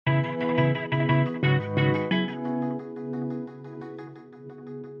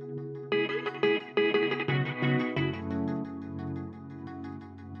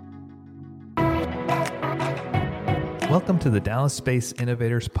Welcome to the Dallas-based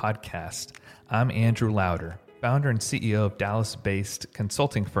Innovators Podcast. I'm Andrew Louder, founder and CEO of Dallas-based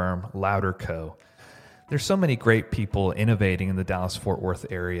consulting firm Louder Co. There's so many great people innovating in the Dallas-Fort Worth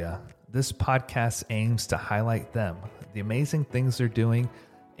area. This podcast aims to highlight them, the amazing things they're doing,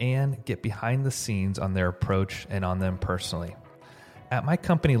 and get behind the scenes on their approach and on them personally. At my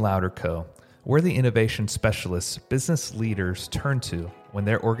company, Louder Co., we're the innovation specialists business leaders turn to when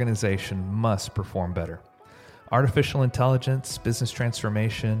their organization must perform better. Artificial intelligence, business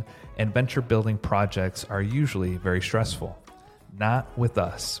transformation, and venture building projects are usually very stressful. Not with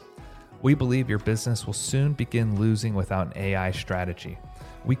us. We believe your business will soon begin losing without an AI strategy.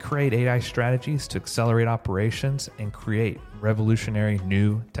 We create AI strategies to accelerate operations and create revolutionary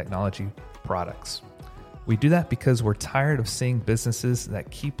new technology products. We do that because we're tired of seeing businesses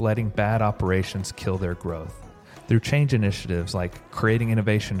that keep letting bad operations kill their growth. Through change initiatives like creating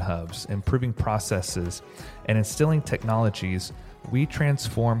innovation hubs, improving processes, and instilling technologies, we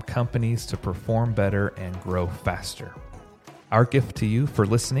transform companies to perform better and grow faster. Our gift to you for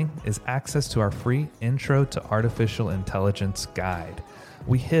listening is access to our free Intro to Artificial Intelligence guide.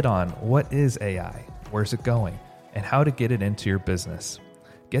 We hit on what is AI, where's it going, and how to get it into your business.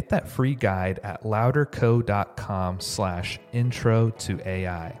 Get that free guide at louderco.com/intro to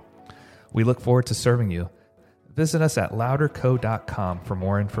AI. We look forward to serving you. Visit us at louderco.com for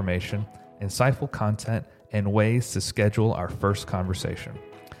more information, insightful content, and ways to schedule our first conversation.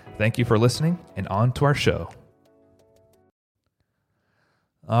 Thank you for listening, and on to our show.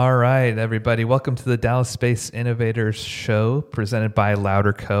 All right, everybody. Welcome to the Dallas-based Innovators Show presented by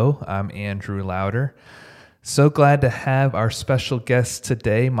Louder Co. I'm Andrew Louder. So glad to have our special guest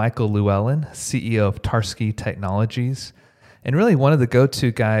today, Michael Lewellen, CEO of Tarski Technologies, and really one of the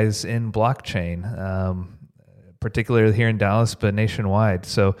go-to guys in blockchain, particularly here in Dallas, but nationwide.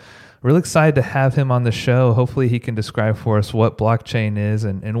 So really excited to have him on the show. Hopefully he can describe for us what blockchain is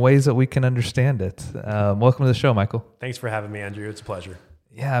and in ways that we can understand it. Welcome to the show, Michael. Thanks for having me, Andrew. It's a pleasure.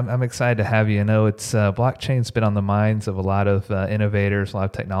 Yeah, I'm excited to have you. I know it's blockchain's been on the minds of a lot of innovators, a lot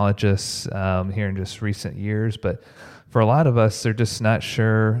of technologists here in just recent years, but for a lot of us, they're just not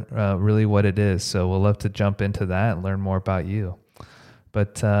sure really what it is. So we'll love to jump into that and learn more about you.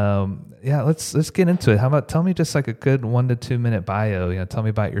 But yeah, let's get into it. How about tell me just like a good 1 to 2 minute bio? Tell me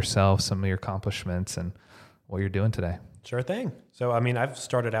about yourself, some of your accomplishments, and what you're doing today. Sure thing. So, I've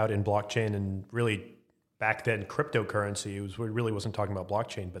started out in blockchain, and really back then, cryptocurrency really wasn't talking about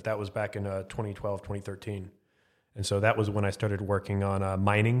blockchain, but that was back in 2012, 2013. And so that was when I started working on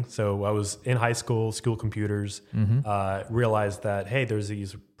mining. So I was in high school computers, realized that, hey, there's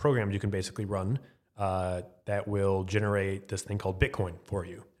these programs you can basically run that will generate this thing called Bitcoin for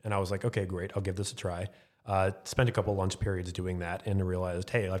you. And I was like, okay, great, I'll give this a try. Spent a couple lunch periods doing that, and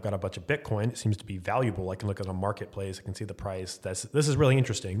realized, hey, I've got a bunch of Bitcoin. It seems to be valuable. I can look at a marketplace. I can see the price. This is really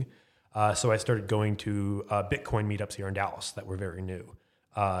interesting. So I started going to Bitcoin meetups here in Dallas that were very new.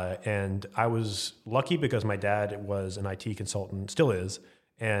 And I was lucky because my dad was an IT consultant, still is,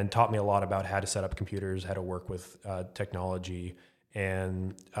 and taught me a lot about how to set up computers, how to work with technology.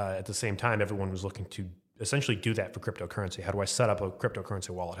 And at the same time, everyone was looking to essentially do that for cryptocurrency. How do I set up a cryptocurrency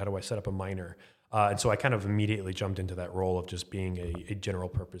wallet? How do I set up a miner? And so I kind of immediately jumped into that role of just being a general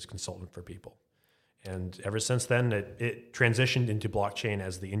purpose consultant for people. And ever since then, it transitioned into blockchain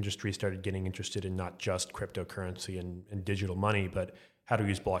as the industry started getting interested in not just cryptocurrency and digital money, but how to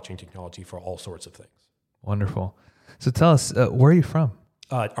use blockchain technology for all sorts of things. Wonderful. So tell us, where are you from?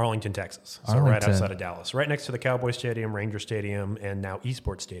 Arlington, Texas. So right outside of Dallas, right next to the Cowboy Stadium, Ranger Stadium, and now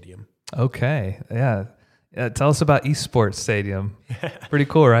Esports Stadium. Okay. Yeah. Tell us about Esports Stadium. Pretty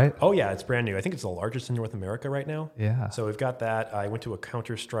cool, right? Oh yeah, it's brand new. I think it's the largest in North America right now. Yeah. So we've got that. I went to a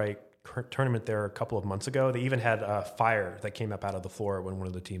Counter-Strike tournament there a couple of months ago. They even had a fire that came up out of the floor when one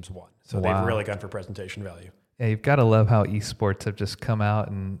of the teams won. So They've really gone for presentation value. Yeah, you've got to love how esports have just come out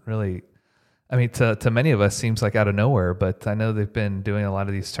and really, I mean, to many of us seems like out of nowhere, but I know they've been doing a lot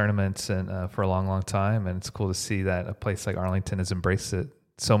of these tournaments and for a long, long time. And it's cool to see that a place like Arlington has embraced it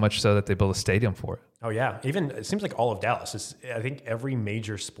so much so that they built a stadium for it. Oh yeah. Even it seems like all of Dallas I think every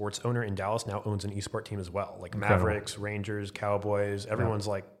major sports owner in Dallas now owns an esports team as well. Like Incredible. Mavericks, Rangers, Cowboys, everyone's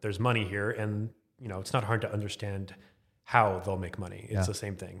like, there's money here. And it's not hard to understand how they'll make money. It's the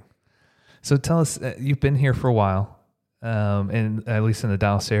same thing. So tell us, you've been here for a while, and at least in the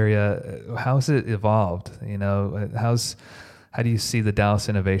Dallas area. How's it evolved? How do you see the Dallas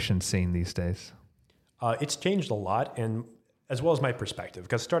innovation scene these days? It's changed a lot, and as well as my perspective,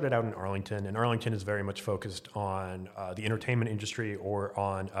 because I started out in Arlington, and Arlington is very much focused on the entertainment industry or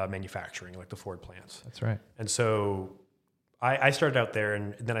on manufacturing, like the Ford plants. That's right. And so I started out there,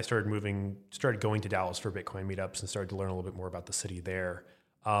 and then I started going to Dallas for Bitcoin meetups and started to learn a little bit more about the city there.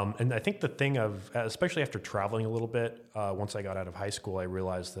 And I think the thing especially after traveling a little bit, once I got out of high school, I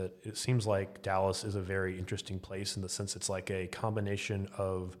realized that it seems like Dallas is a very interesting place in the sense it's like a combination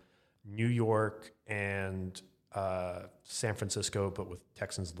of New York and San Francisco, but with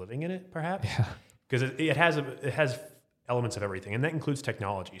Texans living in it, perhaps. Yeah. Because it has elements of everything, and that includes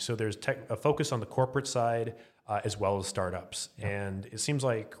technology. So there's a focus on the corporate side as well as startups. Yeah. And it seems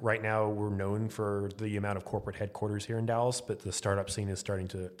like right now we're known for the amount of corporate headquarters here in Dallas, but the startup scene is starting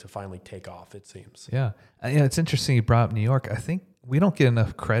to finally take off, it seems. Yeah. It's interesting you brought up New York. I think we don't get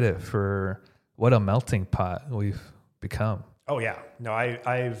enough credit for what a melting pot we've become. Oh, yeah. No,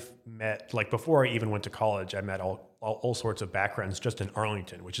 I've met, like before I even went to college, I met all sorts of backgrounds just in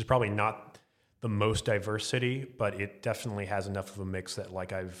Arlington, which is probably not the most diverse city, but it definitely has enough of a mix that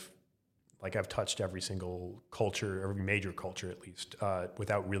I've touched every single culture, every major culture at least,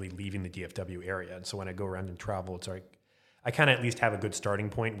 without really leaving the DFW area. And so when I go around and travel, it's like I kind of at least have a good starting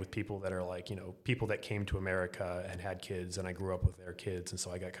point with people that are like, people that came to America and had kids, and I grew up with their kids. And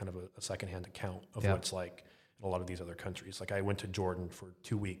so I got kind of a secondhand account of what it's like in a lot of these other countries. Like I went to Jordan for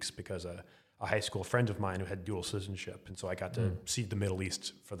 2 weeks because a high school friend of mine who had dual citizenship. And so I got to see the Middle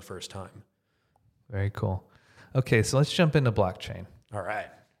East for the first time. Very cool. Okay, so let's jump into blockchain. All right.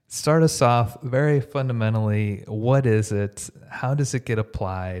 Start us off very fundamentally. What is it? How does it get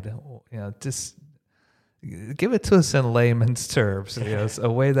applied? Just give it to us in layman's terms. It's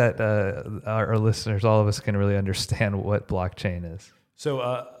a way that our listeners, all of us, can really understand what blockchain is. So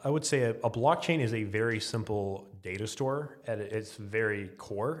I would say a blockchain is a very simple data store at its very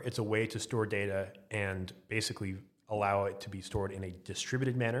core. It's a way to store data and basically allow it to be stored in a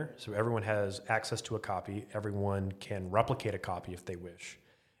distributed manner. So everyone has access to a copy. Everyone can replicate a copy if they wish.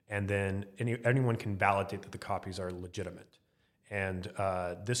 And then anyone can validate that the copies are legitimate. And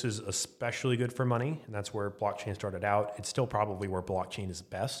this is especially good for money, and that's where blockchain started out. It's still probably where blockchain is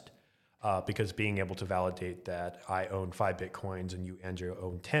best, because being able to validate that I own 5 Bitcoins and you, Andrew,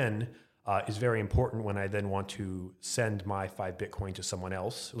 own 10 is very important when I then want to send my 5 Bitcoin to someone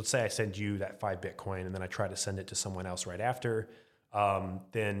else. Let's say I send you that 5 Bitcoin and then I try to send it to someone else right after.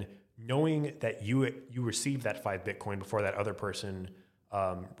 Then knowing that you received that 5 Bitcoin before that other person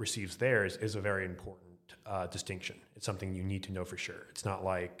receives theirs is a very important distinction. It's something you need to know for sure. It's not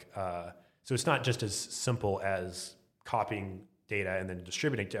like, so it's not just as simple as copying data and then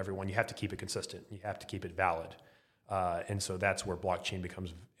distributing it to everyone. You have to keep it consistent. You have to keep it valid. And so that's where blockchain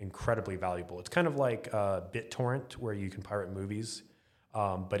becomes incredibly valuable. It's kind of like BitTorrent, where you can pirate movies,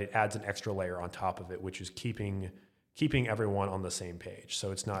 but it adds an extra layer on top of it, which is keeping everyone on the same page.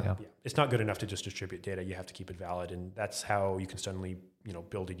 So it's not good enough to just distribute data. You have to keep it valid, and that's how you can suddenly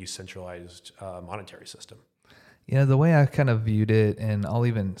build a decentralized monetary system. The way I kind of viewed it, and I'll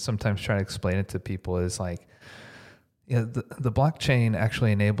even sometimes try to explain it to people, is like, the blockchain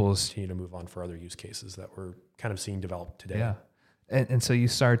actually enables continue to move on for other use cases that we're kind of seeing developed today. Yeah, and so you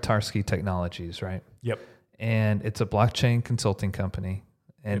started Tarski Technologies, right? Yep. And it's a blockchain consulting company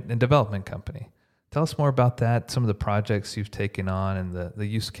and development company. Tell us more about that, some of the projects you've taken on and the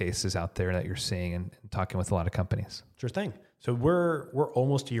use cases out there that you're seeing and talking with a lot of companies. Sure thing. So we're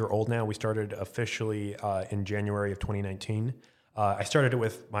almost a year old now. We started officially in January of 2019. I started it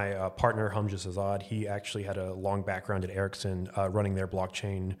with my partner, Hamza Azad. He actually had a long background at Ericsson running their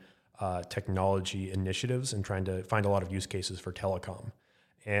blockchain technology initiatives and trying to find a lot of use cases for telecom.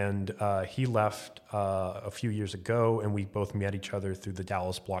 And he left a few years ago, and we both met each other through the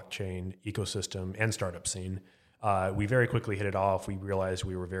Dallas blockchain ecosystem and startup scene. We very quickly hit it off. We realized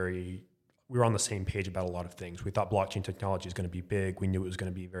we were on the same page about a lot of things. We thought blockchain technology is going to be big. We knew it was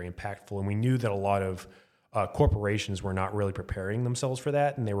going to be very impactful, and we knew that a lot of corporations were not really preparing themselves for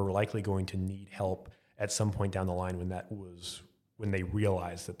that, and they were likely going to need help at some point down the line when they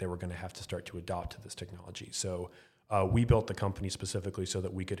realized that they were going to have to start to adopt this technology. So we built the company specifically so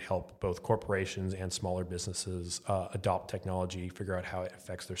that we could help both corporations and smaller businesses adopt technology, figure out how it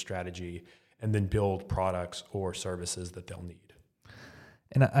affects their strategy, and then build products or services that they'll need.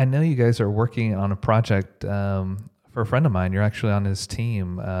 And I know you guys are working on a project for a friend of mine. You're actually on his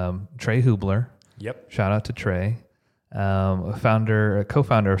team, Trey Hubler. Yep. Shout out to Trey,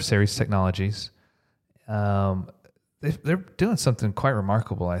 co-founder of Ceres Technologies. They're doing something quite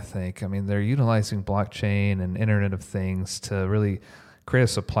remarkable, I think. I mean, they're utilizing blockchain and Internet of Things to really create a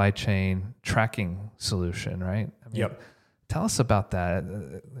supply chain tracking solution, right? Yep. Tell us about that.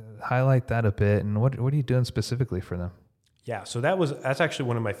 Highlight that a bit, and what are you doing specifically for them? Yeah, so that's actually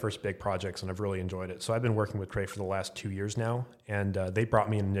one of my first big projects, and I've really enjoyed it. So I've been working with Cray for the last 2 years now, and they brought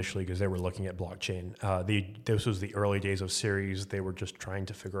me in initially because they were looking at blockchain. This was the early days of Series. They were just trying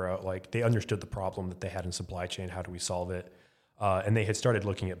to figure out, like, they understood the problem that they had in supply chain. How do we solve it? And they had started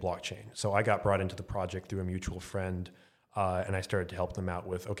looking at blockchain. So I got brought into the project through a mutual friend, and I started to help them out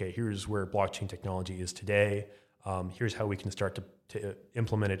with, okay, here's where blockchain technology is today. Here's how we can start to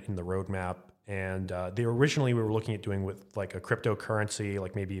implement it in the roadmap. And we were looking at doing with like a cryptocurrency,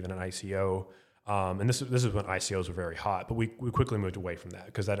 like maybe even an ICO. And this is when ICOs were very hot, but we quickly moved away from that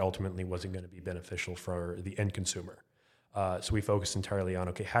because that ultimately wasn't going to be beneficial for the end consumer. So we focused entirely on,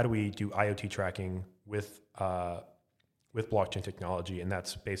 okay, how do we do IoT tracking with blockchain technology? And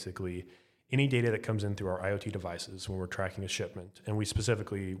that's basically any data that comes in through our IoT devices when we're tracking a shipment. And we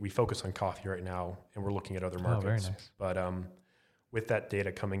focus on coffee right now, and we're looking at other markets. Oh, very nice. But with that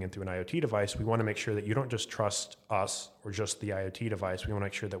data coming in through an IoT device, we want to make sure that you don't just trust us or just the IoT device. We want to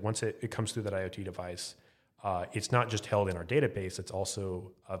make sure that once it comes through that IoT device, it's not just held in our database, it's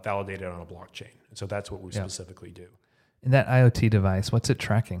also validated on a blockchain. And so that's what we specifically do. In that IoT device, what's it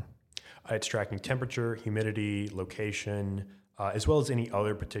tracking? It's tracking temperature, humidity, location, as well as any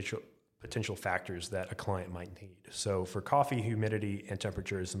other potential factors that a client might need. So for coffee, humidity and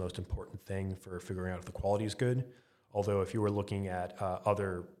temperature is the most important thing for figuring out if the quality is good. Although if you were looking at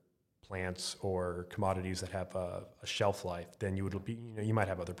other plants or commodities that have a shelf life, then you might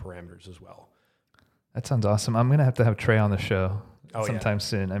have other parameters as well. That sounds awesome. I'm gonna have to have Trey on the show sometime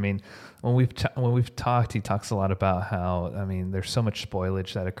soon. I mean, when we've talked, he talks a lot about how there's so much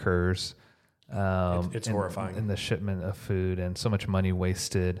spoilage that occurs. It's horrifying in the shipment of food, and so much money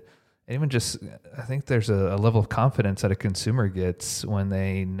wasted. And even just, I think there's a level of confidence that a consumer gets when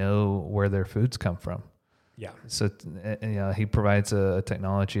they know where their foods come from. Yeah. So he provides a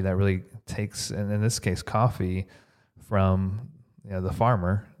technology that really takes, and in this case, coffee from the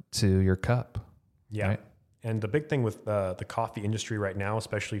farmer to your cup. Yeah. Right? And the big thing with the coffee industry right now,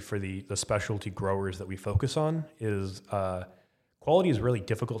 especially for the specialty growers that we focus on, is quality is really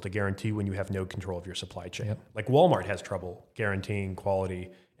difficult to guarantee when you have no control of your supply chain. Yep. Like Walmart has trouble guaranteeing quality,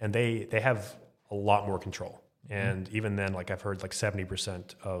 and they have a lot more control. Mm-hmm. And even then, like I've heard, like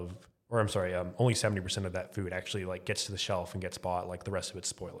only 70% of that food actually like gets to the shelf and gets bought. Like the rest of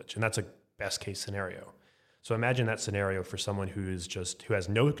it's spoilage, and that's a best case scenario. So imagine that scenario for someone who has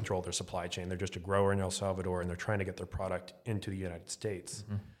no control of their supply chain. They're just a grower in El Salvador, and they're trying to get their product into the United States.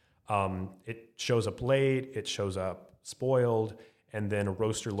 Mm-hmm. It shows up late, it shows up spoiled, and then a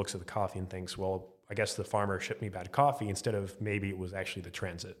roaster looks at the coffee and thinks, well, I guess the farmer shipped me bad coffee, instead of maybe it was actually the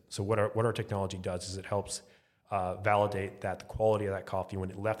transit. So what our technology does is it helps validate that the quality of that coffee when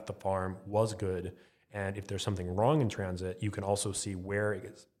it left the farm was good. And if there's something wrong in transit, you can also see where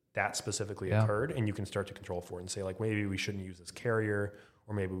that specifically occurred, and you can start to control for it and say, like, maybe we shouldn't use this carrier,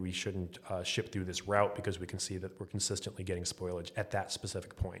 or maybe we shouldn't ship through this route because we can see that we're consistently getting spoilage at that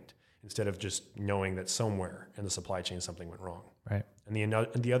specific point, instead of just knowing that somewhere in the supply chain something went wrong. Right. And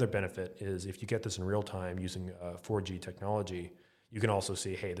the other benefit is if you get this in real time using 4G technology, you can also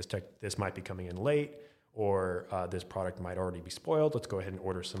see, hey, this might be coming in late, or this product might already be spoiled. Let's go ahead and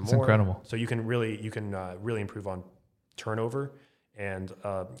order some more. It's incredible. So you can really improve on turnover, and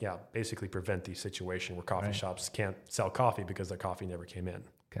basically prevent the situation where coffee shops can't sell coffee because their coffee never came in.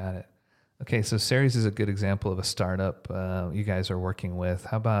 Got it. Okay, so Ceres is a good example of a startup you guys are working with.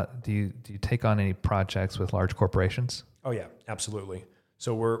 How about, do you take on any projects with large corporations? Oh yeah, absolutely.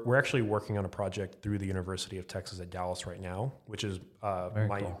 So we're actually working on a project through the University of Texas at Dallas right now, which is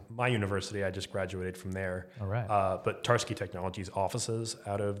my university. I just graduated from there. All right. But Tarski Technologies offices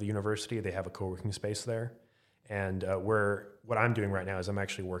out of the university. They have a co-working space there. And what I'm doing right now is I'm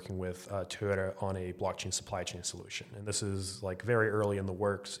actually working with Toyota on a blockchain supply chain solution. And this is like very early in the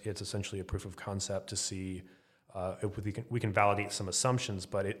works. It's essentially a proof of concept to see if we can validate some assumptions,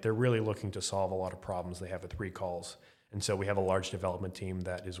 but they're really looking to solve a lot of problems they have with recalls. And so we have a large development team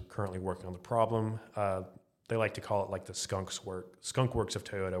that is currently working on the problem. They like to call it like the skunk works of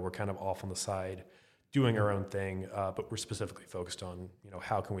Toyota. We're kind of off on the side doing our own thing, but we're specifically focused on,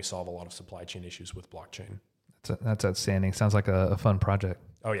 how can we solve a lot of supply chain issues with blockchain. That's outstanding. Sounds like a fun project.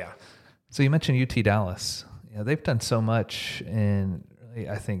 Oh yeah. So you mentioned UT Dallas. They've done so much in,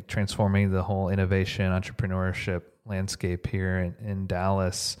 I think, transforming the whole innovation entrepreneurship landscape here in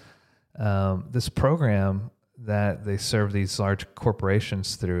Dallas. This program that they serve these large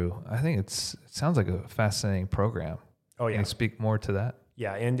corporations through, I think it sounds like a fascinating program. Oh yeah. Can you speak more to that?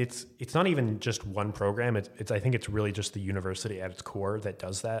 Yeah, and it's not even just one program. I think it's really just the university at its core that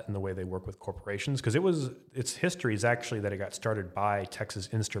does that, and the way they work with corporations. Because its history is actually that it got started by Texas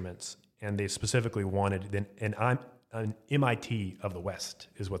Instruments, and they specifically wanted. And an MIT of the West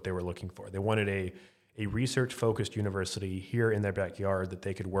is what they were looking for. They wanted a research-focused university here in their backyard that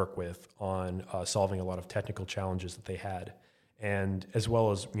they could work with on solving a lot of technical challenges that they had, and as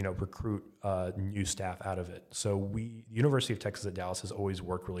well as recruit new staff out of it. So the University of Texas at Dallas has always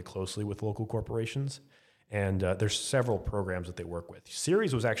worked really closely with local corporations, and there's several programs that they work with.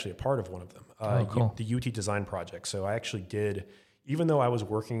 Ceres was actually a part of one of them, cool. The UT Design Project. So I actually did, even though I've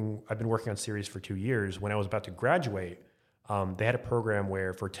been working on Ceres for 2 years, when I was about to graduate, they had a program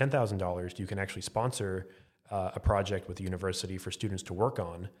where for $10,000, you can actually sponsor a project with the university for students to work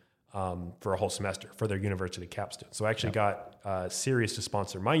on for a whole semester for their university capstone. So I actually got Ceres to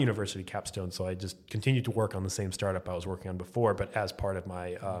sponsor my university capstone. So I just continued to work on the same startup I was working on before, but as part of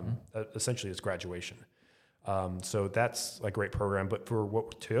my, essentially as graduation. So that's a great program. But for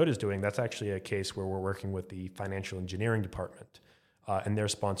what Toyota is doing, that's actually a case where we're working with the financial engineering department, and they're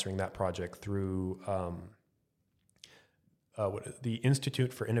sponsoring that project through the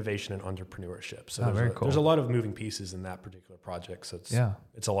Institute for Innovation and Entrepreneurship. So there's a lot of moving pieces in that particular project. So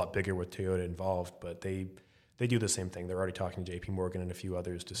it's a lot bigger with Toyota involved, but they do the same thing. They're already talking to JP Morgan and a few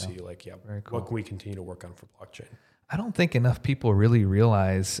others to see what can we continue to work on for blockchain. I don't think enough people really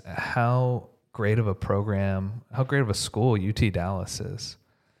realize how great of a program, how great of a school UT Dallas is.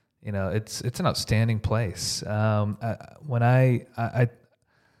 It's an outstanding place. When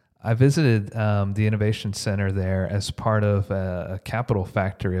I visited the Innovation Center there as part of a Capital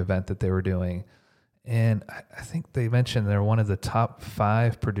Factory event that they were doing. And I think they mentioned they're one of the top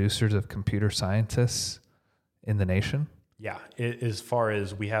 5 producers of computer scientists in the nation. Yeah, as far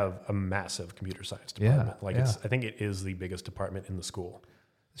as we have a massive computer science department. I think it is the biggest department in the school.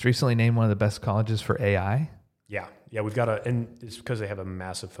 It's recently named one of the best colleges for AI. Yeah, we've got and it's because they have a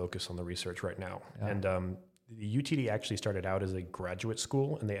massive focus on the research right now. Yeah. And the UTD actually started out as a graduate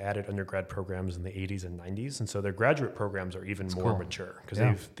school, and they added undergrad programs in the 80s and 90s. And so their graduate programs are even more mature because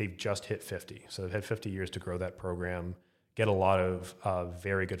they've just hit 50. So they've had 50 years to grow that program, get a lot of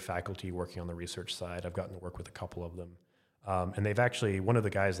very good faculty working on the research side. I've gotten to work with a couple of them. And they've actually, one of the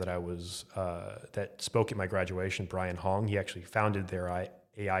guys that that spoke at my graduation, Brian Hong, he actually founded their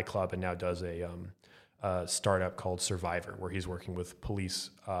AI club and now does a startup called Survivor, where he's working with police,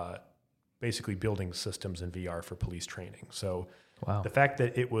 basically building systems in VR for police training. So the fact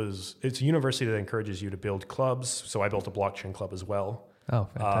that it's a university that encourages you to build clubs. So I built a blockchain club as well. Oh,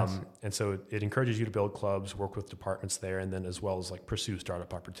 fantastic. And so it encourages you to build clubs, work with departments there, and then as well as pursue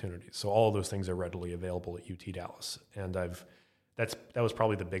startup opportunities. So all of those things are readily available at UT Dallas. And that was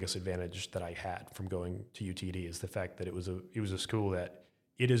probably the biggest advantage that I had from going to UTD is the fact that it was a school that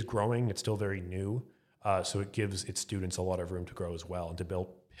it is growing. It's still very new. So it gives its students a lot of room to grow as well and to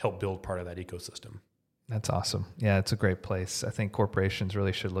help build part of that ecosystem. That's awesome. Yeah, it's a great place. I think corporations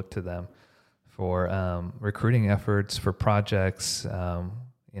really should look to them for recruiting efforts, for projects,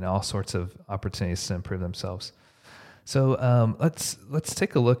 all sorts of opportunities to improve themselves. So let's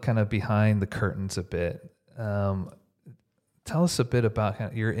take a look kind of behind the curtains a bit. Tell us a bit about kind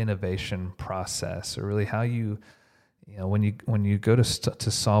of your innovation process, or really how you when you go to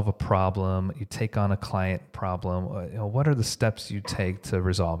solve a problem, you take on a client problem. What are the steps you take to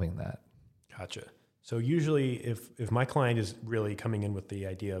resolving that? Gotcha. So usually, if my client is really coming in with the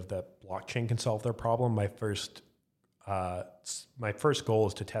idea of that blockchain can solve their problem, my first goal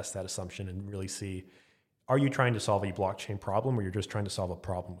is to test that assumption and really see: are you trying to solve a blockchain problem, or you're just trying to solve a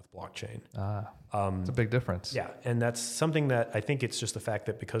problem with blockchain? It's a big difference. Yeah, and that's something that I think it's just the fact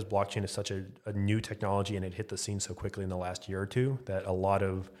that because blockchain is such a new technology and it hit the scene so quickly in the last year or two, that a lot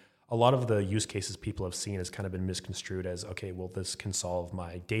of the use cases people have seen has kind of been misconstrued as, okay, well, this can solve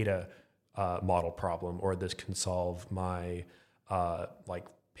my data model problem, or this can solve my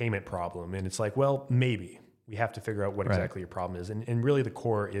payment problem. And it's like, well, maybe. We have to figure out what exactly your problem is. And really the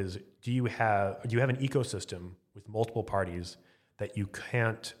core is, do you have an ecosystem with multiple parties that you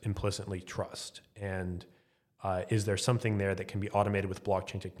can't implicitly trust? And is there something there that can be automated with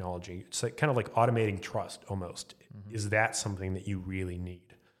blockchain technology? It's kind of like automating trust almost. Mm-hmm. Is that something that you really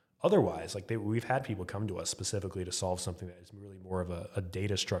need? Otherwise, we've had people come to us specifically to solve something that is really more of a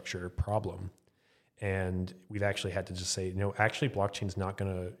data structure problem. And we've actually had to just say, no, actually blockchain's not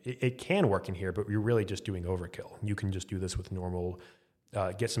going to, it can work in here, but you're really just doing overkill. You can just do this with normal,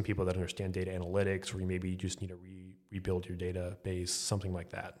 get some people that understand data analytics, or maybe you just need to rebuild your database, something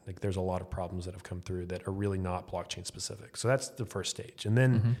like that. There's a lot of problems that have come through that are really not blockchain specific. So that's the first stage. And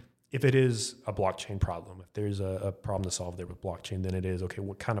then if it is a blockchain problem, if there's a problem to solve there with blockchain, then it is, okay,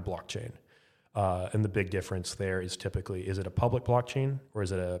 what kind of blockchain? And the big difference there is typically, is it a public blockchain or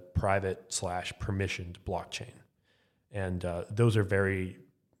is it a private/permissioned blockchain? And those are very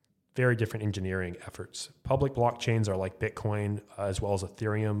very different engineering efforts. Public blockchains are like Bitcoin, as well as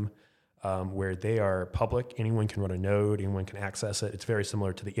Ethereum, where they are public. Anyone can run a node, anyone can access it. It's very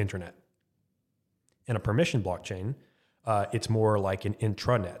similar to the internet. In a permission blockchain, it's more like an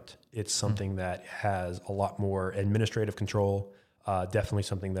intranet. It's something that has a lot more administrative control, definitely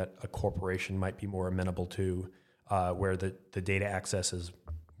something that a corporation might be more amenable to, where the data access is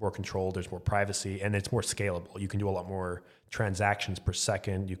more controlled, there's more privacy, and it's more scalable. You can do a lot more transactions per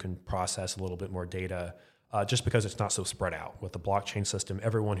second. You can process a little bit more data, just because it's not so spread out. With the blockchain system,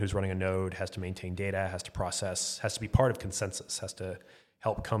 everyone who's running a node has to maintain data, has to process, has to be part of consensus, has to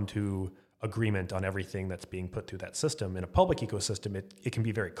help come to agreement on everything that's being put through that system. In a public ecosystem, it can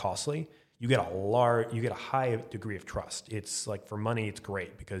be very costly. You get a high degree of trust. It's like, for money, it's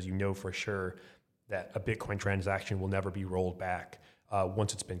great because you know for sure that a Bitcoin transaction will never be rolled back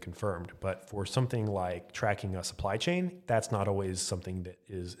once it's been confirmed. But for something like tracking a supply chain, that's not always something that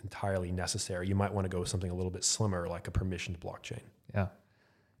is entirely necessary. You might want to go with something a little bit slimmer, like a permissioned blockchain. Yeah.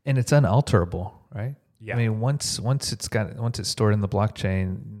 And it's unalterable, right? Yeah. I mean, once it's stored in the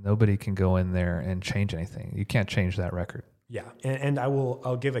blockchain, nobody can go in there and change anything. You can't change that record. Yeah. And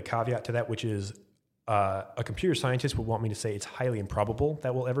I'll give a caveat to that, which is a computer scientist would want me to say it's highly improbable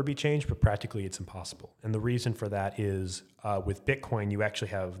that will ever be changed, but practically it's impossible. And the reason for that is with Bitcoin, you actually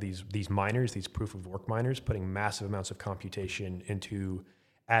have these miners, these proof of work miners, putting massive amounts of computation into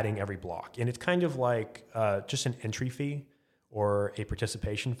adding every block. And it's kind of like just an entry fee or a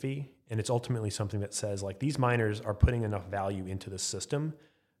participation fee. And it's ultimately something that says, like, these miners are putting enough value into the system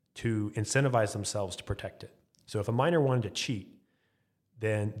to incentivize themselves to protect it. So if a miner wanted to cheat,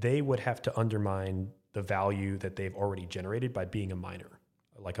 then they would have to undermine the value that they've already generated by being a miner.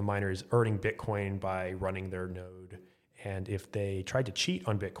 Like, a miner is earning Bitcoin by running their node. And if they tried to cheat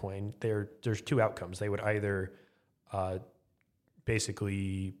on Bitcoin, there's two outcomes. They would either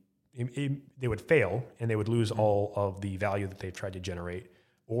basically, they would fail and they would lose all of the value that they've tried to generate,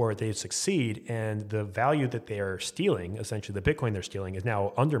 or they'd succeed and the value that they are stealing, essentially the Bitcoin they're stealing, is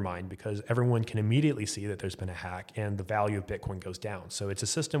now undermined because everyone can immediately see that there's been a hack and the value of Bitcoin goes down. So it's a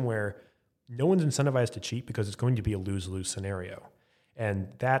system where no one's incentivized to cheat because it's going to be a lose-lose scenario. And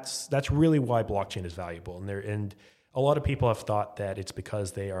that's really why blockchain is valuable. And a lot of people have thought that it's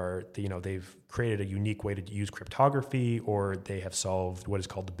because they've created a unique way to use cryptography, or they have solved what is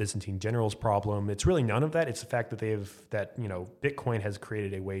called the Byzantine generals problem. It's really none of that. It's the fact that Bitcoin has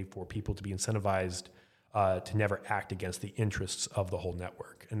created a way for people to be incentivized to never act against the interests of the whole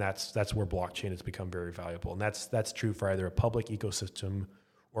network. And that's where blockchain has become very valuable. And that's true for either a public ecosystem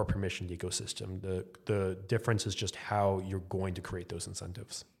or a permissioned ecosystem. The difference is just how you're going to create those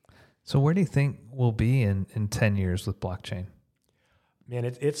incentives. So where do you think we'll be in 10 years with blockchain? Man,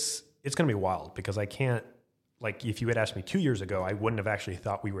 it's going to be wild, because I can't, like, if you had asked me 2 years ago, I wouldn't have actually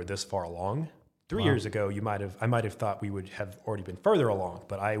thought we were this far along. 3 years ago, I might have thought we would have already been further along,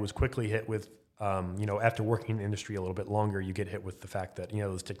 but I was quickly hit with, after working in the industry a little bit longer, you get hit with the fact that,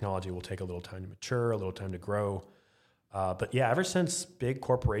 this technology will take a little time to mature, a little time to grow. But yeah, ever since big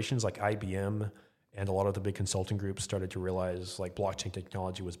corporations like IBM and a lot of the big consulting groups started to realize, like, blockchain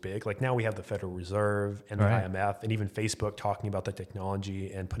technology was big. Like, now we have the Federal Reserve and the IMF and even Facebook talking about the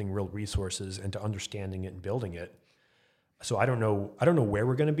technology and putting real resources into understanding it and building it. So I don't know where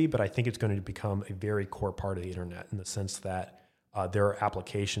we're going to be, but I think it's going to become a very core part of the internet, in the sense that there are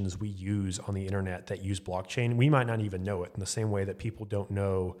applications we use on the internet that use blockchain. We might not even know it, in the same way that people don't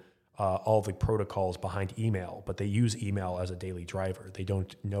know all the protocols behind email, but they use email as a daily driver. They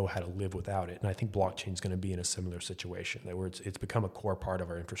don't know how to live without it. And I think blockchain is going to be in a similar situation, where it's become a core part of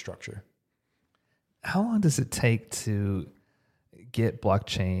our infrastructure. How long does it take to get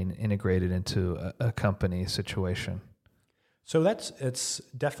blockchain integrated into a company situation? So it's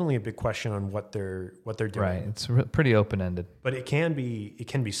definitely a big question on what they're doing. Right, it's pretty open-ended. But it can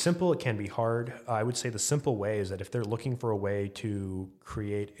be simple, it can be hard. I would say the simple way is that if they're looking for a way to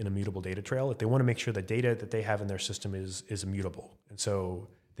create an immutable data trail, if they want to make sure the data that they have in their system is immutable, and so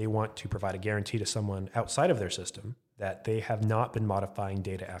they want to provide a guarantee to someone outside of their system that they have not been modifying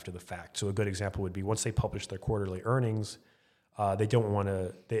data after the fact. So a good example would be, once they publish their quarterly earnings, they don't want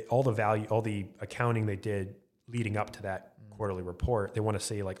to all the accounting they did leading up to that quarterly report, they want to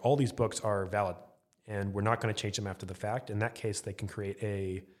say, like, all these books are valid and we're not going to change them after the fact. In that case, they can create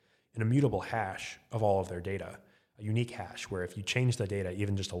an immutable hash of all of their data, a unique hash, where if you change the data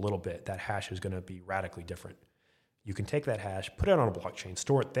even just a little bit, that hash is going to be radically different. You can take that hash, put it on a blockchain,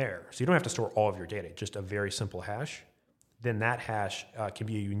 store it there. So you don't have to store all of your data, just a very simple hash. Then that hash can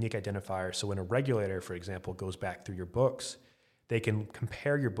be a unique identifier. So when a regulator, for example, goes back through your books, they can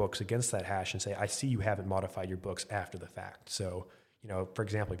compare your books against that hash and say, I see you haven't modified your books after the fact. So for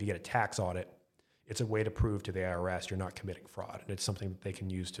example, if you get a tax audit, it's a way to prove to the IRS you're not committing fraud. And it's something that they can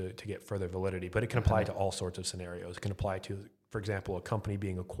use to get further validity. But it can apply to all sorts of scenarios. It can apply to, for example, a company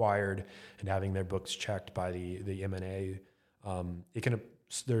being acquired and having their books checked by the M&A.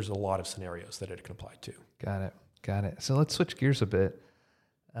 There's a lot of scenarios that it can apply to. Got it. So let's switch gears a bit.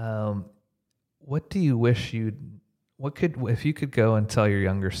 What do you wish if you could go and tell your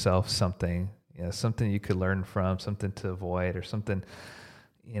younger self something, something you could learn from, something to avoid, or something,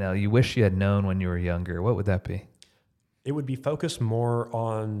 you wish you had known when you were younger, what would that be? It would be focused more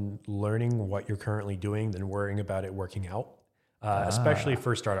on learning what you're currently doing than worrying about it working out, especially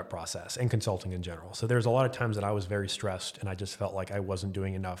for startup process and consulting in general. So there's a lot of times that I was very stressed and I just felt like I wasn't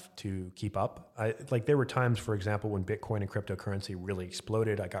doing enough to keep up. There were times, for example, when Bitcoin and cryptocurrency really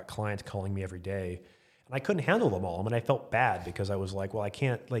exploded, I got clients calling me every day and I couldn't handle them all. I mean, I felt bad because I was like, well, I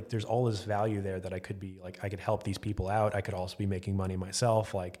can't, there's all this value there that I could be I could help these people out. I could also be making money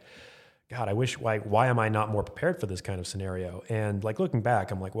myself. God, I wish, why am I not more prepared for this kind of scenario? And looking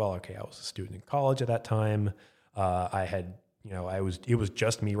back, I'm like, well, okay, I was a student in college at that time. I had, it was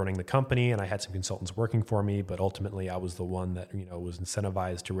just me running the company and I had some consultants working for me, but ultimately I was the one that, was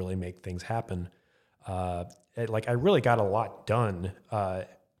incentivized to really make things happen. I really got a lot done,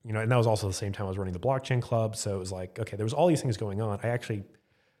 and that was also the same time I was running the blockchain club. So it was okay, there was all these things going on.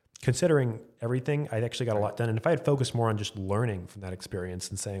 Considering everything, I actually got a lot done. And if I had focused more on just learning from that experience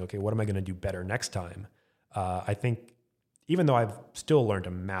and saying, okay, what am I going to do better next time? I think even though I've still learned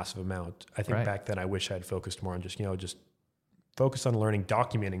a massive amount, I think back then I wish I had focused more on just focus on learning,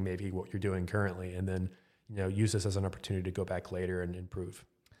 documenting maybe what you're doing currently, and then, use this as an opportunity to go back later and improve.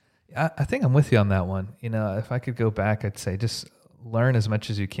 I think I'm with you on that one. If I could go back, I'd say just learn as much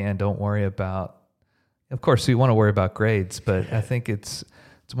as you can. Don't worry about, of course, you want to worry about grades, but I think it's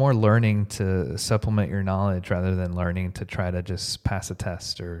more learning to supplement your knowledge rather than learning to try to just pass a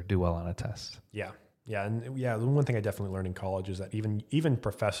test or do well on a test. Yeah. And the one thing I definitely learned in college is that even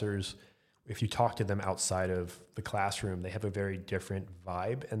professors, if you talk to them outside of the classroom, they have a very different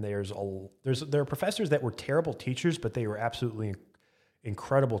vibe. And there are professors that were terrible teachers, but they were absolutely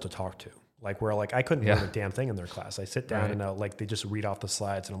incredible to talk to. I couldn't learn a damn thing in their class. I sit down and they just read off the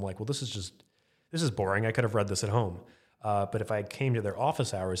slides and I'm like, well, this is boring. I could have read this at home. But if I came to their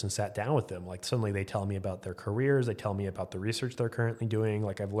office hours and sat down with them, suddenly they tell me about their careers. They tell me about the research they're currently doing.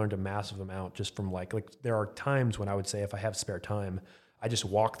 I've learned a massive amount just from there are times when I would say if I have spare time, I just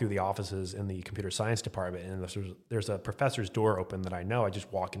walk through the offices in the computer science department and there's a professor's door open that I know, I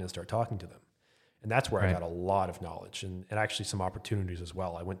just walk in and start talking to them. And that's where I got a lot of knowledge and actually some opportunities as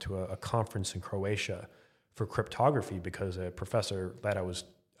well. I went to a conference in Croatia for cryptography because a professor that I was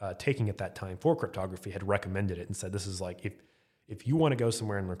taking at that time for cryptography had recommended it and said, this is if you want to go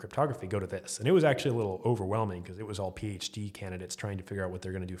somewhere and learn cryptography, go to this. And it was actually a little overwhelming because it was all PhD candidates trying to figure out what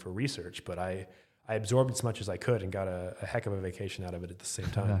they're going to do for research. But I absorbed as much as I could and got a heck of a vacation out of it at the same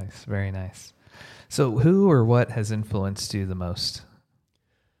time. Nice. Very nice. So who or what has influenced you the most?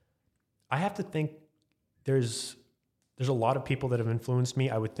 I have to think there's a lot of people that have influenced me.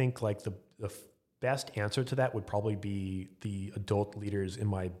 I would think the best answer to that would probably be the adult leaders in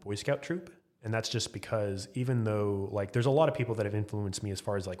my Boy Scout troop. And that's just because even though there's a lot of people that have influenced me as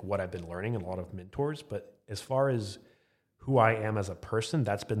far as what I've been learning and a lot of mentors, but as far as who I am as a person,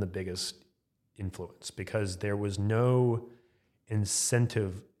 that's been the biggest influence because there was no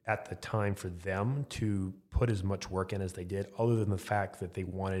incentive at the time for them to put as much work in as they did, other than the fact that they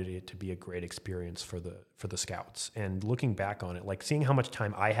wanted it to be a great experience for the scouts. And looking back on it, seeing how much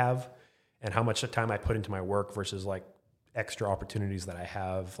time I have and how much time I put into my work versus extra opportunities that I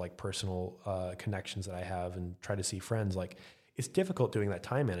have, personal connections that I have and try to see friends, it's difficult doing that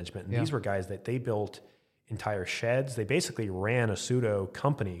time management. And these were guys that they built entire sheds. They basically ran a pseudo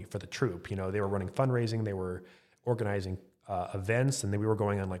company for the troop. They were running fundraising, they were organizing events, and then we were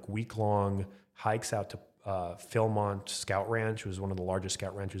going on week-long hikes out to Philmont Scout Ranch, which is one of the largest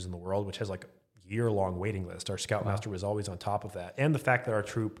scout ranches in the world, which has a year-long waiting list. Our scoutmaster was always on top of that. And the fact that our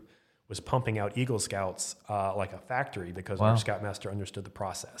troop was pumping out Eagle Scouts like a factory because our scoutmaster understood the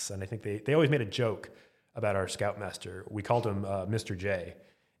process. And I think they always made a joke about our scoutmaster. We called him Mr. J.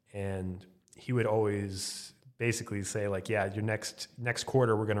 And he would always basically say your next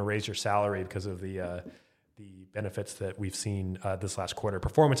quarter, we're going to raise your salary because of the benefits that we've seen this last quarter.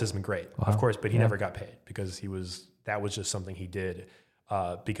 Performance has been great, of course, but he never got paid because that was just something he did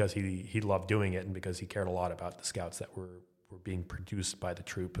because he loved doing it and because he cared a lot about the scouts that were being produced by the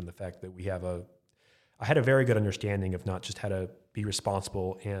troop, and the fact that I had a very good understanding of not just how to be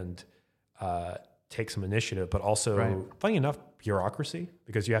responsible and take some initiative, but also, funny enough, bureaucracy,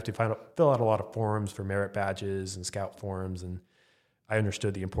 because you have to fill out a lot of forms for merit badges and scout forms. And I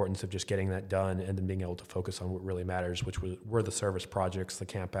understood the importance of just getting that done and then being able to focus on what really matters, which were the service projects, the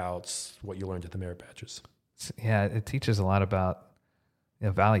campouts, what you learned at the merit badges. Yeah, it teaches a lot about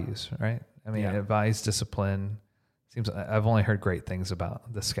values, right? I mean, it values discipline. Seems I've only heard great things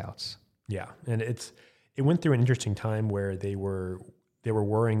about the Scouts. Yeah, and it went through an interesting time where they were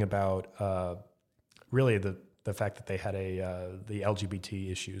worrying about really the fact that they had the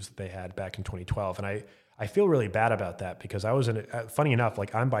LGBT issues that they had back in 2012, and I feel really bad about that because I was funny enough,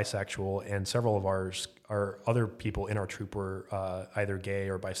 like I'm bisexual and several of our other people in our troop were either gay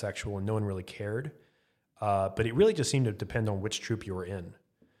or bisexual, and no one really cared. But it really just seemed to depend on which troop you were in.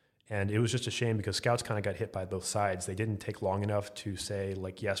 And it was just a shame because Scouts kind of got hit by both sides. They didn't take long enough to say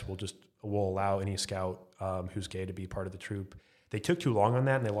like, yes, we'll allow any Scout who's gay to be part of the troop. They took too long on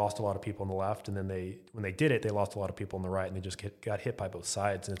that and they lost a lot of people on the left. And then when they did it, they lost a lot of people on the right and they just got hit by both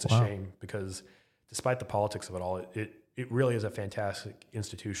sides. And it's a shame because despite the politics of it all, it really is a fantastic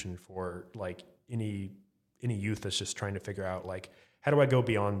institution for like any youth that's just trying to figure out like, how do I go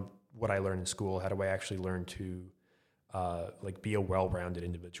beyond what I learned in school? How do I actually learn to like be a well-rounded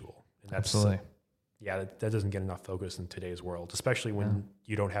individual? And that's, absolutely. That doesn't get enough focus in today's world, especially when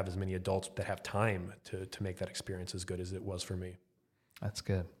you don't have as many adults that have time to make that experience as good as it was for me. That's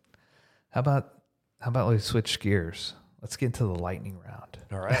good. How about we switch gears? Let's get into the lightning round.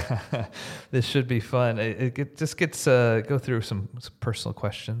 All right. This should be fun. It just gets go through some personal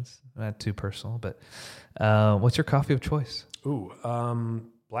questions. Not too personal, but what's your coffee of choice? Ooh,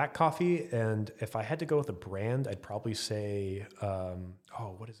 black coffee. And if I had to go with a brand, I'd probably say,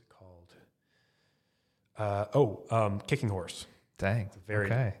 what is it called? Kicking Horse. Dang.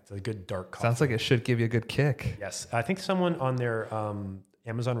 It's a good dark coffee. Sounds like it should give you a good kick. Yes. I think someone on their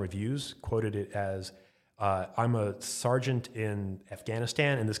Amazon reviews quoted it as, I'm a sergeant in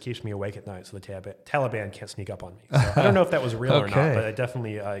Afghanistan, and this keeps me awake at night so the Taliban can't sneak up on me. So I don't know if that was real or not, but it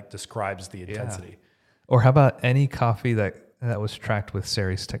definitely describes the intensity. Yeah. Or how about any coffee that was tracked with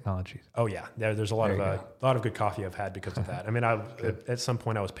Ceres Technologies? Oh, yeah. There's a lot of good coffee I've had because of that. I mean, at some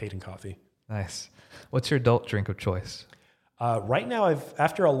point I was paid in coffee. Nice. What's your adult drink of choice? Right now,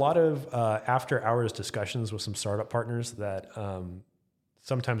 after a lot of after-hours discussions with some startup partners that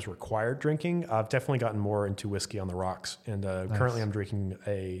sometimes required drinking, I've definitely gotten more into whiskey on the rocks. And currently I'm drinking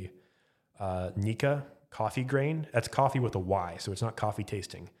a Nika coffee grain. That's coffee with a Y, so it's not coffee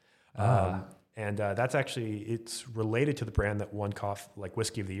tasting. And that's actually, it's related to the brand that won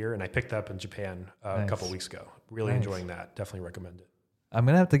Whiskey of the Year, and I picked that up in Japan a couple of weeks ago. Really enjoying that. Definitely recommend it. I'm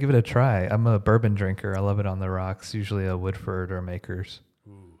going to have to give it a try. I'm a bourbon drinker. I love it on the rocks, usually a Woodford or Makers.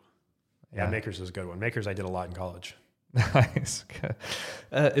 Ooh. Yeah, Makers is a good one. Makers I did a lot in college. Nice.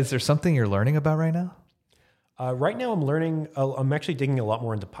 Is there something you're learning about right now? Right now I'm actually digging a lot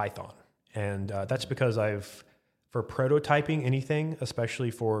more into Python. And that's because for prototyping anything,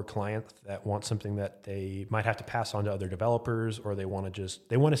 especially for clients that want something that they might have to pass on to other developers, or they want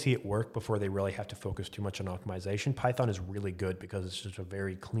to see it work before they really have to focus too much on optimization. Python is really good because it's just a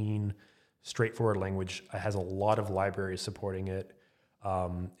very clean, straightforward language. It has a lot of libraries supporting it.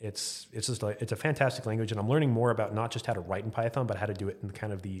 It's a fantastic language, and I'm learning more about not just how to write in Python, but how to do it in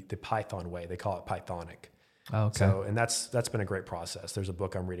kind of the Python way. They call it Pythonic. Oh, okay. So, and that's been a great process. There's a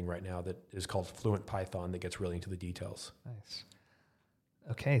book I'm reading right now that is called Fluent Python that gets really into the details. Nice.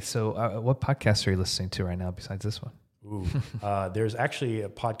 Okay, so what podcasts are you listening to right now besides this one? Ooh, there's actually a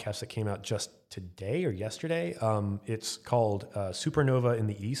podcast that came out just today or yesterday. It's called Supernova in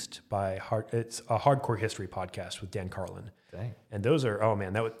the East it's a hardcore history podcast with Dan Carlin. Dang. And those are,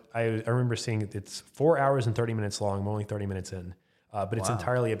 I remember seeing it's 4 hours and 30 minutes long. I'm only 30 minutes in. But it's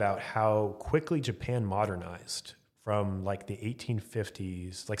entirely about how quickly Japan modernized from like the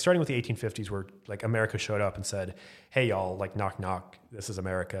 1850s, like starting with the 1850s where like America showed up and said, hey y'all, like knock, knock, this is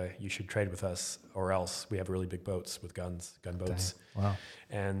America. You should trade with us or else we have really big boats with gunboats. Dang. Wow.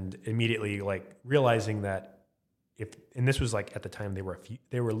 And immediately like realizing that and this was like at the time they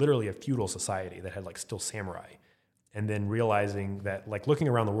were literally a feudal society that had like still samurai. And then realizing that like looking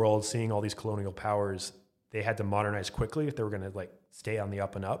around the world, seeing all these colonial powers, they had to modernize quickly if they were going to like stay on the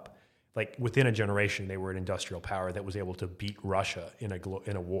up and up. Like within a generation, they were an industrial power that was able to beat Russia in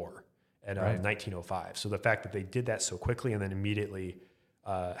a war in 1905. So the fact that they did that so quickly and then immediately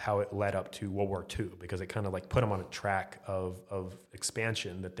how it led up to World War II, because it kind of like put them on a track of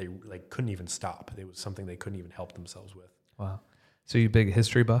expansion that they like couldn't even stop. It was something they couldn't even help themselves with. Wow. So you a big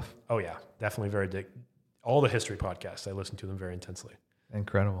history buff? Oh yeah, definitely all the history podcasts, I listen to them very intensely.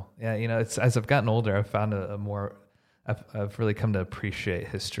 Incredible. Yeah, it's as I've gotten older, I've found I've really come to appreciate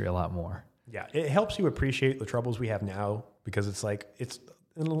history a lot more. Yeah, it helps you appreciate the troubles we have now because it's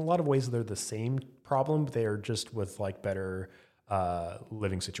in a lot of ways they're the same problem. They're just with like better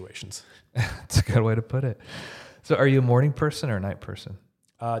living situations. That's a good way to put it. So are you a morning person or a night person?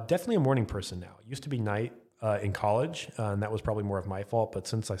 Definitely a morning person now. It used to be night in college, and that was probably more of my fault. But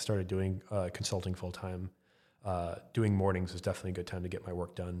since I started doing consulting full time, doing mornings is definitely a good time to get my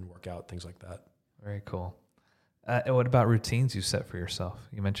work done, work out, things like that. Very cool. And what about routines you set for yourself?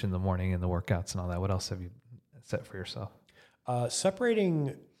 You mentioned the morning and the workouts and all that. What else have you set for yourself?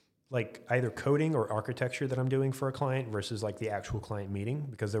 Separating like either coding or architecture that I'm doing for a client versus like the actual client meeting,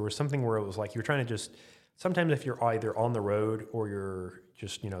 because there was something where it was like you're trying to just, sometimes if you're either on the road or you're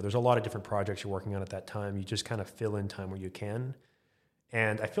just, there's a lot of different projects you're working on at that time, you just kind of fill in time where you can.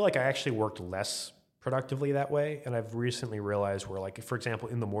 And I feel like I actually worked less productively that way. And I've recently realized where, like, for example,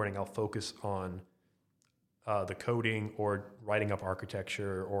 in the morning, I'll focus on the coding or writing up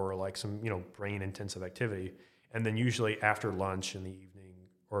architecture or like some, brain intensive activity. And then usually after lunch in the evening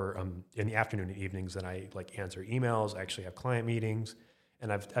or in the afternoon and evenings, then I like answer emails, I actually have client meetings.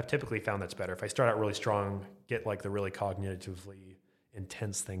 And I've typically found that's better. If I start out really strong, get like the really cognitively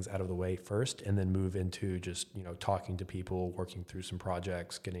intense things out of the way first, and then move into just, talking to people, working through some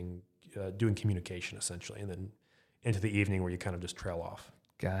projects, doing communication essentially, and then into the evening where you kind of just trail off.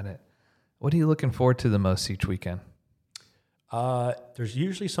 Got it. What are you looking forward to the most each weekend? There's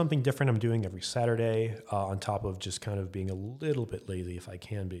usually something different I'm doing every Saturday, on top of just kind of being a little bit lazy if I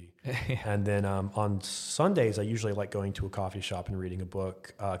can be. And then on Sundays, I usually like going to a coffee shop and reading a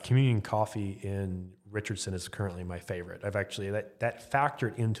book. Communion Coffee in Richardson is currently my favorite. I've actually, that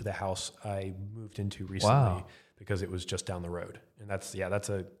factored into the house I moved into recently because it was just down the road. And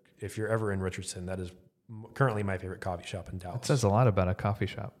if you're ever in Richardson, that is currently my favorite coffee shop in Dallas. That says a lot about a coffee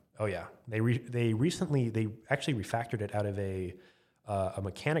shop. Oh yeah, they actually refactored it out of a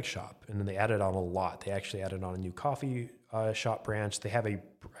mechanic shop, and then they added on a lot. They actually added on a new coffee shop branch. I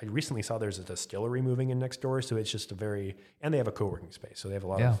recently saw there's a distillery moving in next door, so it's just and they have a co-working space, so they have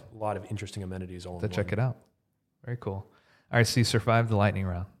a lot of interesting amenities all in one. Check it out. Very cool. All right, so you survived the lightning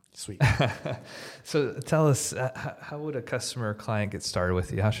round. Sweet. So tell us, how would a customer or client get started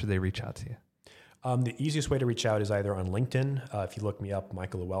with you? How should they reach out to you? The easiest way to reach out is either on LinkedIn. If you look me up,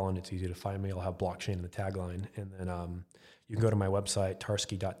 Michael Lewellen, it's easy to find me. I'll have blockchain in the tagline. And then you can go to my website,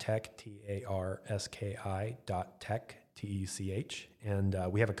 tarski.tech, TARSKI.tech, TECH. And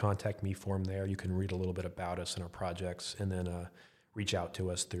we have a contact me form there. You can read a little bit about us and our projects, and then reach out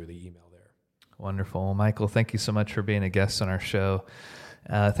to us through the email there. Wonderful. Well, Michael, thank you so much for being a guest on our show.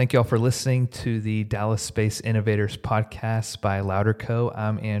 Thank you all for listening to the Dallas Space Innovators podcast by Louder Co.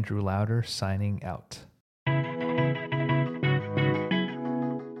 I'm Andrew Louder, signing out.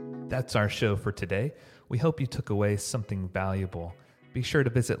 That's our show for today. We hope you took away something valuable. Be sure to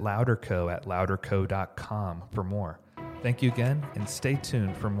visit Louder Co. at louderco.com for more. Thank you again, and stay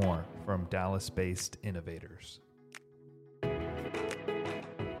tuned for more from Dallas-based innovators.